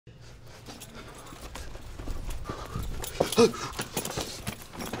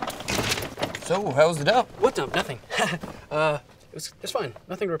So, how was the dump? What dump? Nothing. It's fine.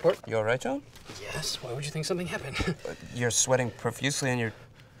 Nothing to report. You all right, John? Yes. Why would you think something happened? You're sweating profusely and your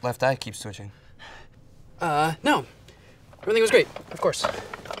left eye keeps twitching. No. Everything was great, of course.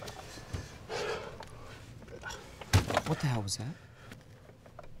 What the hell was that?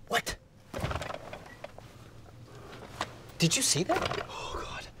 What? Did you see that? Oh,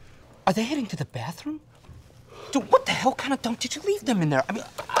 God. Are they heading to the bathroom? Dude, what the hell kind of dump did you leave them in there? I mean,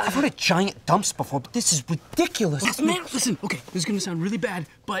 I've heard of giant dumps before, but this is ridiculous. Man, listen, okay, this is gonna sound really bad,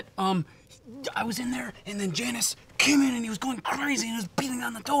 but, I was in there, and then Janice came in, and he was going crazy, and he was beating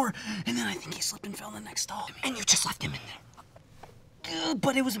on the door, and then I think he slipped and fell in the next stall. And you just left him in there?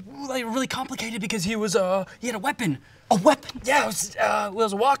 But it was like really complicated because he had a weapon. A weapon? Yeah, it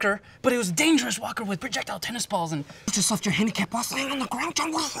was a walker, but it was a dangerous walker with projectile tennis balls, and You just left your handicapped boss laying on the ground,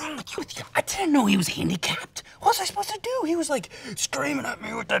 John. What's wrong with you? I didn't know he was handicapped. What was I supposed to do? He was like screaming at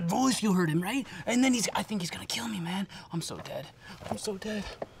me with that voice. You heard him, right? And then I think he's gonna kill me, man. I'm so dead. I'm so dead.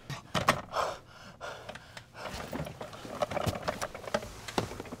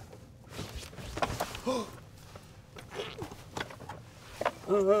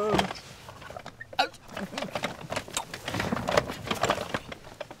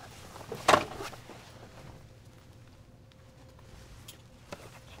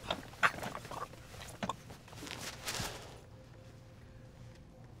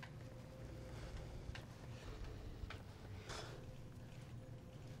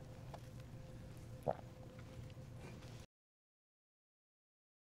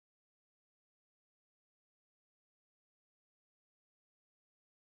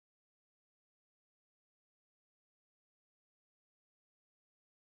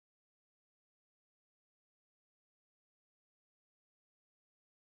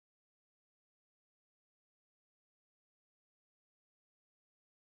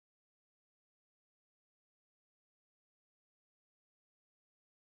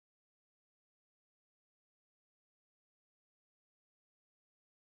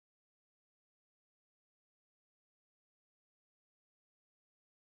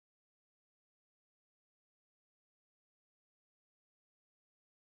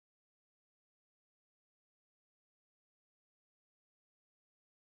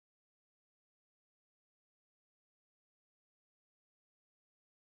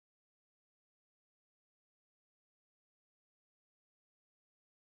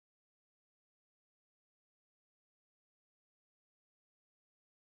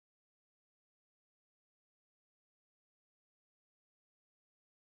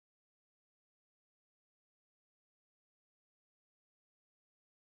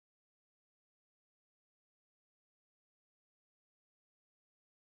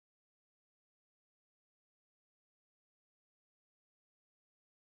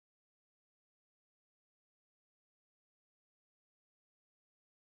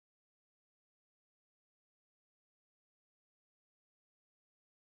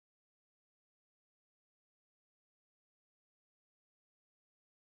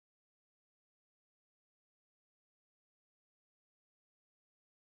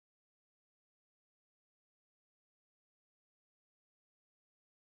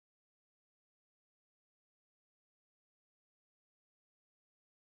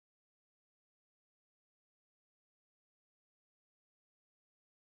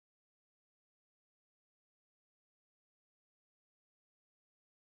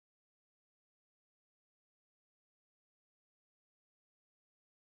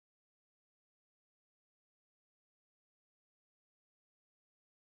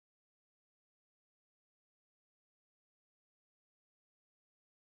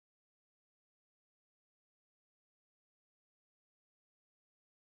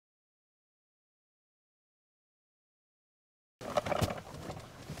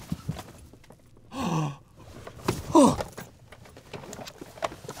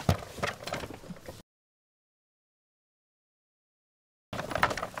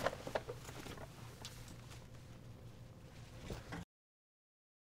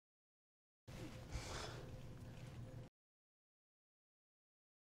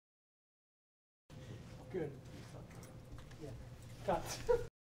 Good. Yeah. Cut.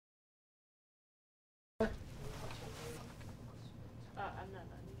 I'm not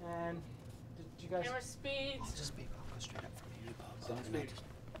done. And did you guys? Camera speed. I'll just be. I'll go straight up from here. Sounds And I'll good. just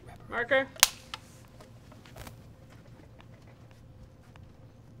wrap around. Marker.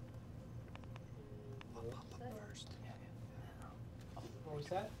 I'll pop up first. Yeah. What was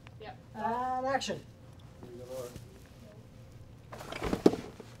that? Yep. And action.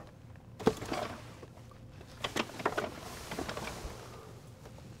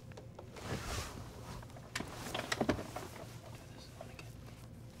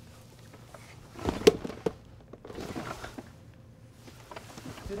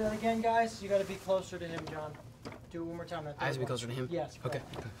 Do that again, guys. You gotta be closer to him, John. Do it one more time. That I have to third be one. closer to him? Yes. Okay.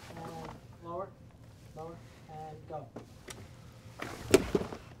 correct. And lower, lower, and go.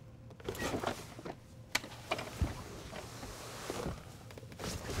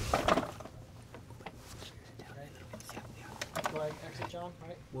 Go ahead, exit, John.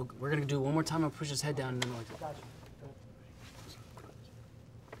 Right. We're gonna do it one more time. I'll push his head down and then like. Gotcha. Good.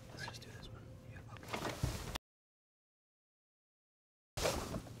 Let's just do this one.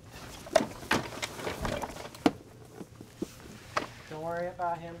 Don't worry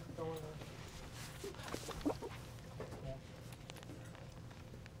about him. Don't worry. Yeah.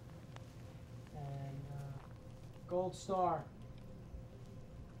 And gold star.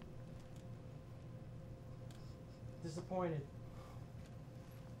 Disappointed.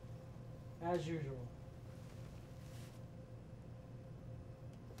 As usual.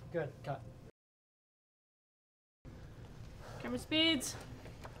 Good. Cut. Camera speeds.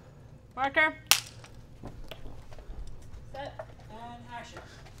 Marker. Set. And action.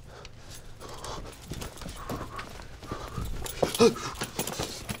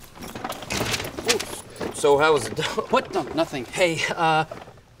 So how was it? What? No, nothing. Hey, it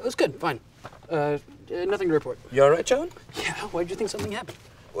was good. Fine. Nothing to report. You all right, John? Yeah. Why did you think something happened?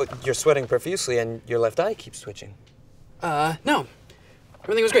 Well, you're sweating profusely and your left eye keeps twitching. No.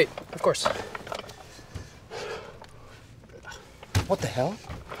 Everything was great. Of course. What the hell?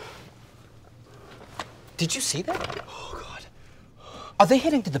 Did you see that? Oh God. Are they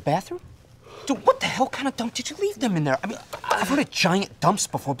heading to the bathroom? Dude, what the hell kind of dump did you leave them in there? I mean, I've heard of giant dumps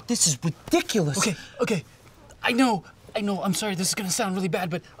before, but this is ridiculous. Okay. I know. I'm sorry. This is gonna sound really bad,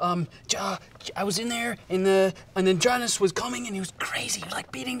 but I was in there, and then Jonas was coming, and he was crazy. He was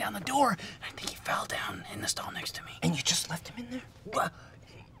like beating down the door. I think he fell down in the stall next to me. And you just left him in there?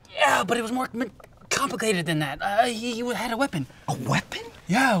 Yeah, but it was more complicated than that. He had a weapon. A weapon?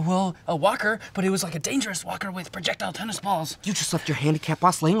 Yeah, well, a walker, but it was like a dangerous walker with projectile tennis balls. You just left your handicapped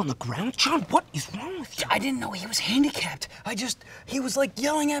boss laying on the ground? John, what is wrong with you? I didn't know he was handicapped. He was like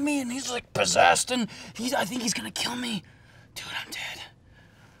yelling at me, and he's like possessed, and I think he's gonna kill me. Dude, I'm dead.